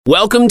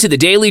Welcome to the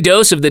Daily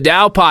Dose of the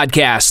Dow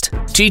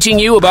podcast, teaching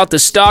you about the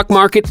stock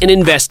market and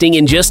investing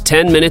in just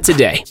 10 minutes a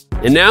day.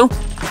 And now,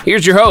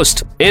 here's your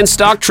host and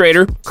stock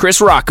trader, Chris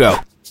Rocco.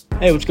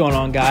 Hey, what's going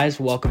on, guys?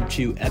 Welcome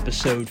to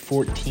episode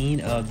 14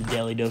 of the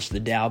Daily Dose of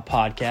the Dow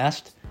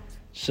podcast.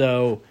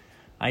 So,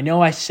 I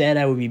know I said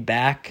I would be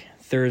back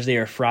Thursday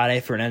or Friday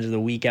for an end of the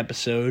week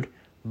episode,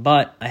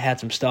 but I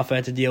had some stuff I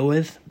had to deal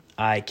with.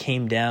 I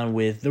came down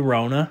with the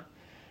Rona.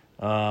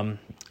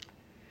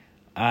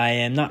 I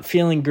am not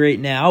feeling great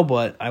now,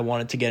 but I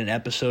wanted to get an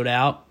episode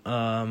out.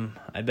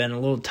 I've been a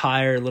little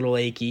tired, a little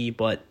achy,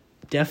 but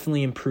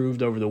definitely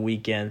improved over the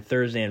weekend.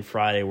 Thursday and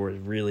Friday were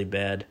really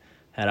bad.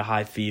 Had a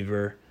high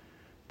fever,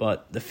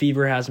 but the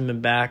fever hasn't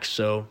been back,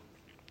 so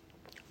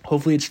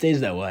hopefully it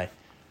stays that way.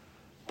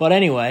 But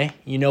anyway,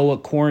 you know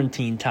what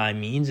quarantine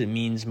time means. It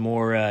means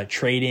more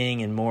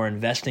trading and more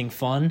investing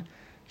fun.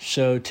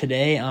 So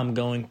today I'm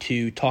going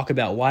to talk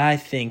about why I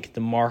think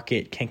the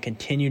market can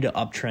continue to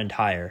uptrend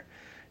higher.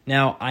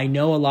 Now, I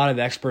know a lot of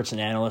experts and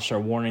analysts are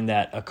warning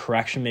that a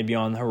correction may be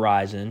on the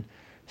horizon,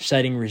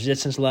 citing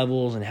resistance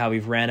levels and how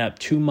we've ran up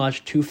too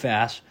much too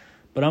fast,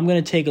 but I'm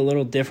going to take a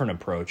little different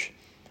approach.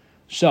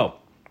 So,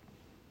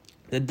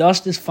 the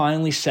dust is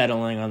finally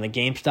settling on the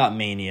GameStop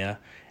mania,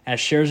 as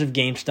shares of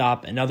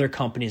GameStop and other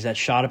companies that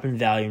shot up in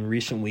value in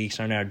recent weeks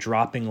are now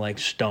dropping like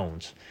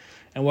stones.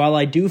 And while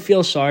I do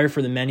feel sorry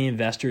for the many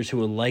investors who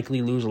will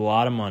likely lose a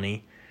lot of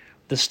money,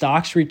 the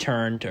stock's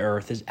return to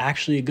earth is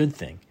actually a good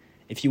thing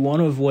if you want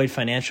to avoid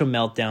financial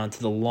meltdown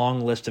to the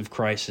long list of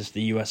crises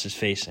the U.S. is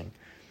facing.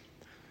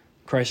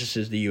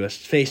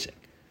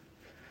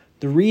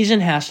 The reason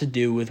has to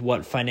do with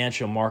what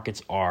financial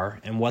markets are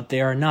and what they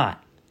are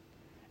not,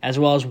 as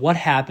well as what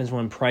happens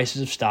when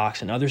prices of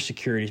stocks and other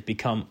securities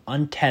become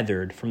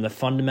untethered from the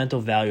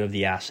fundamental value of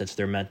the assets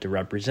they're meant to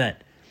represent.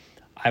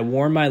 I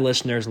warned my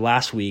listeners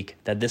last week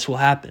that this will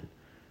happen.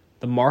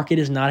 The market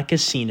is not a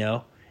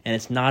casino, and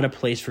it's not a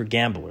place for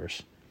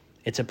gamblers.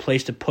 It's a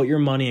place to put your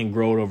money and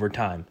grow it over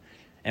time.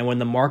 And when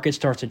the market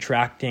starts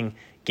attracting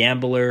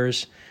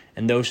gamblers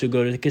and those who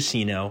go to the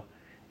casino,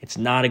 it's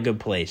not a good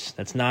place.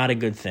 That's not a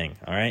good thing,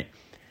 all right?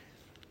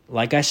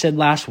 Like I said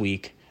last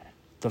week,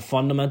 the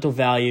fundamental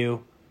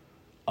value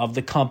of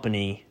the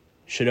company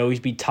should always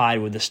be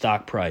tied with the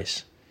stock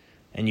price.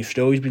 And you should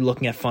always be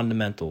looking at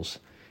fundamentals.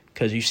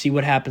 Because you see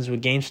what happens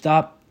with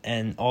GameStop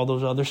and all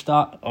those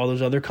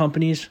other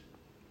companies.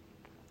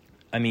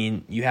 I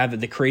mean, you have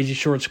the crazy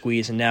short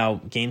squeeze, and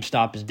now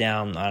GameStop is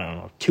down,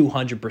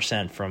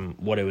 200% from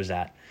what it was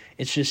at.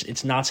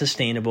 It's not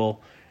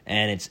sustainable,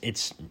 and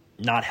it's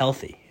not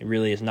healthy. It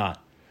really is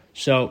not.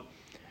 So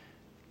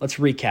let's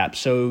recap.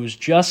 So it was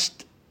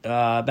just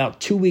about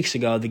 2 weeks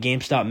ago, the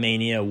GameStop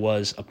mania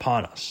was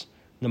upon us.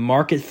 The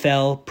market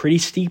fell pretty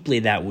steeply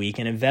that week,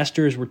 and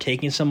investors were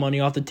taking some money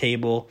off the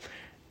table,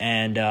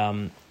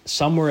 and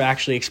some were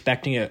actually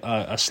expecting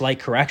a slight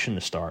correction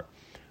to start.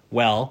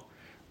 Well,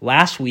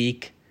 last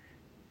week,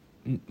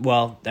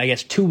 I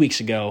guess 2 weeks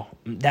ago,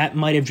 that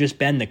might have just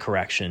been the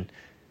correction.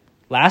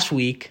 Last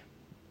week,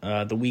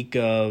 the week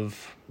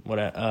of,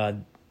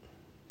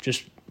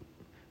 just a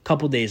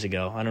couple days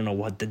ago, I don't know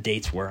what the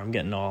dates were, I'm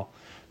getting all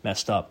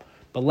messed up.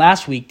 But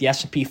last week, the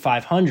S&P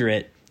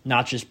 500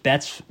 not just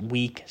bets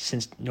week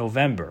since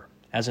November,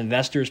 as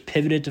investors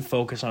pivoted to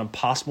focus on a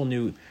possible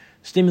new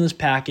stimulus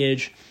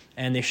package,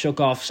 and they shook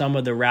off some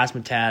of the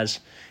razzmatazz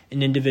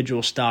in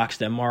individual stocks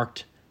that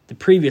marked the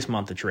previous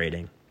month of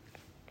trading.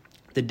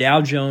 The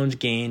Dow Jones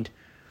gained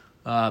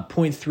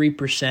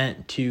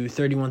 0.3% to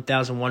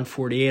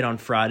 31,148 on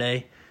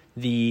Friday.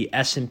 The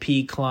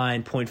S&P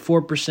climbed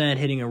 0.4%,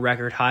 hitting a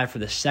record high for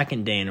the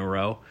second day in a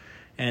row.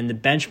 And the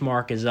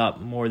benchmark is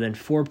up more than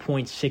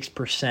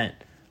 4.6%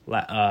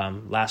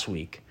 last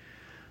week.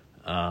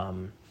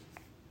 And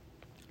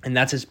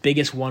that's its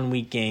biggest 1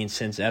 week gain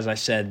since, as I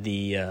said,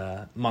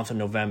 the month of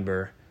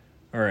November,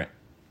 or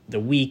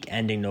the week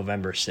ending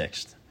November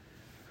 6th.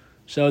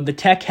 So the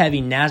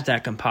tech-heavy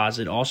NASDAQ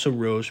composite also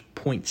rose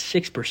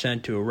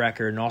 0.6% to a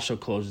record and also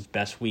closed its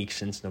best week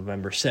since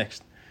November 6th.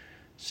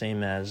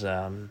 Same as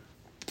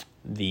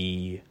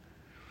the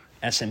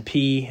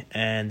S&P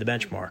and the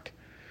benchmark.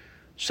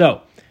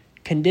 So,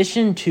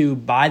 conditioned to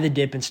buy the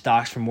dip in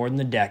stocks for more than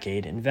a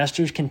decade,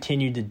 investors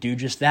continued to do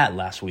just that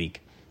last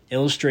week,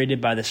 illustrated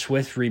by the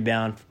swift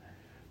rebound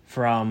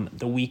from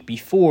the week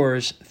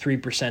before's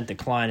 3%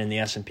 decline in the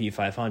S&P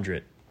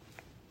 500.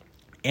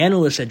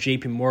 Analysts at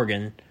JP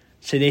Morgan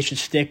say they should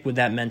stick with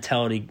that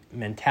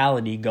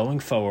mentality going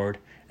forward,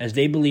 as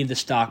they believe the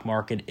stock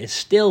market is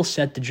still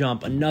set to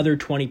jump another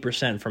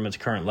 20% from its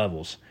current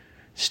levels.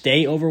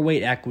 Stay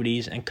overweight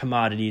equities and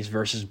commodities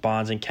versus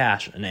bonds and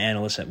cash, an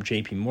analyst at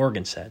JP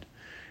Morgan said.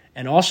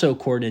 And also,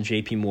 according to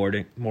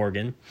JP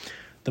Morgan,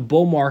 the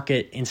bull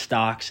market in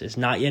stocks is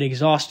not yet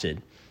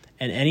exhausted,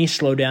 and any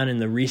slowdown in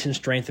the recent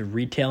strength of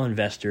retail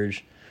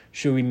investors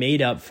should be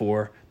made up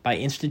for by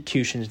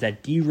institutions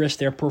that de-risked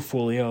their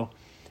portfolio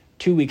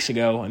 2 weeks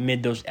ago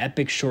amid those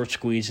epic short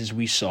squeezes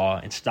we saw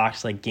in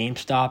stocks like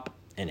GameStop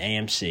and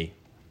AMC.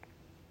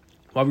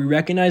 While we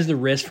recognize the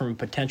risk from a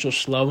potential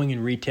slowing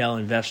in retail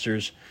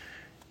investors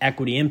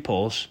equity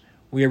impulse,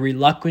 we are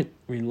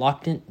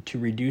reluctant to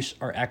reduce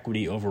our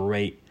equity over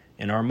rate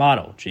in our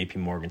model, JP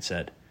Morgan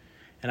said.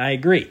 And I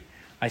agree.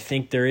 I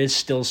think there is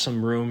still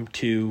some room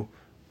to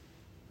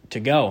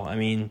go. I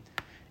mean,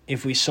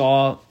 if we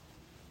saw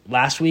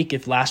last week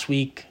is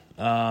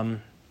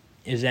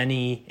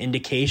any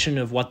indication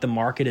of what the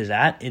market is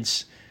at,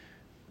 it's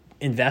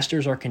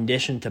investors are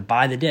conditioned to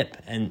buy the dip,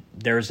 and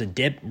there's a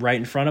dip right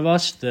in front of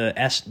us.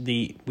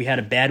 We had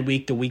a bad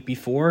week the week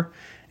before,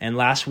 and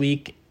last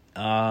week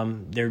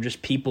there were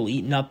just people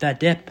eating up that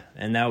dip,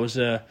 and that was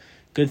a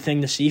good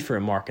thing to see for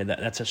a market.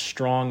 That's a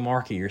strong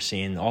market you're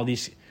seeing. All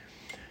these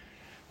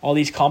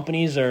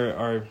companies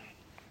are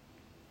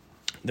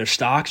their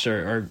stocks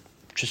are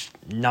just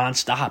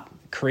nonstop,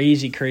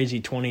 crazy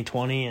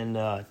 2020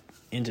 and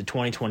into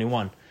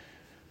 2021.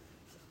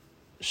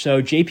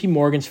 So JP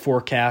Morgan's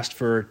forecast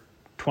for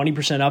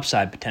 20%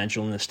 upside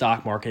potential in the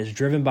stock market is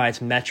driven by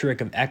its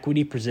metric of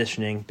equity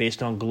positioning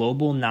based on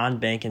global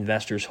non-bank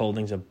investors'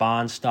 holdings of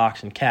bonds,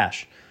 stocks, and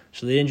cash.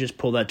 So they didn't just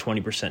pull that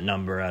 20%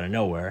 number out of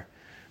nowhere.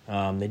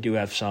 They do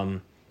have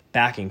some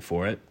backing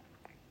for it.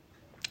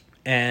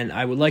 And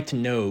I would like to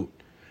note,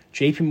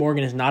 JP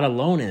Morgan is not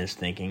alone in his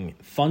thinking.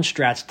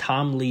 Fundstrat's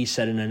Tom Lee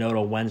said in a note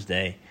on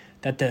Wednesday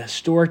that the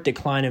historic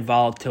decline in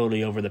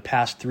volatility over the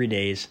past 3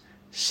 days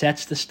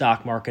sets the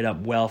stock market up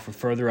well for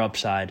further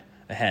upside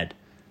ahead.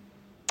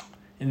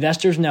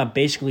 Investors are now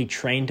basically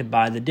trained to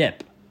buy the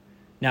dip.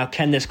 Now,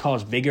 can this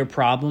cause bigger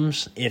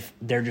problems if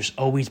they're just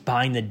always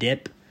buying the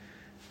dip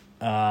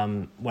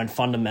when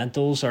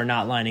fundamentals are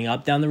not lining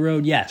up down the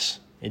road? Yes,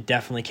 it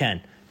definitely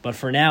can. But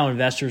for now,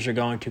 investors are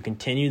going to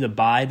continue to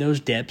buy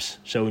those dips.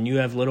 So when you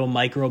have little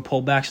micro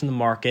pullbacks in the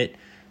market,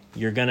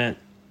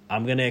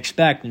 I'm gonna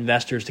expect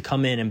investors to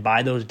come in and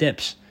buy those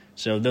dips.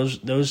 So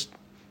those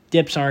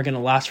dips aren't going to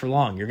last for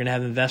long. You're going to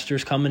have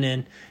investors coming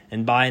in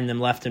and buying them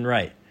left and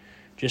right,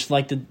 just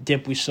like the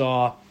dip we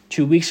saw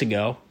 2 weeks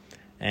ago,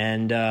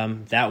 and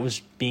that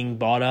was being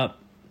bought up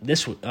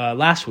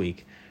last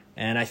week.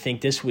 And I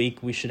think this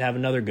week we should have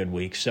another good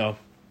week. So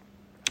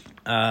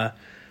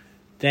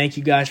thank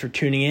you guys for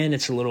tuning in.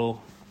 It's a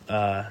little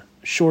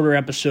shorter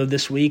episode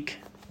this week.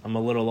 I'm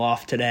a little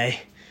off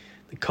today.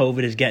 The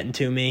COVID is getting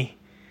to me.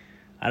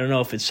 I don't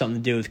know if it's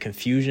something to do with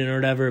confusion or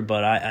whatever,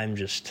 but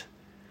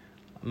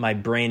my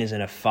brain is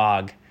in a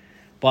fog.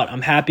 But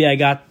I'm happy I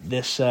got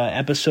this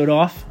episode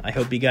off. I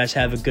hope you guys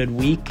have a good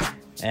week,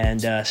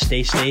 and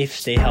stay safe,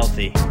 stay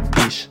healthy.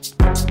 Peace.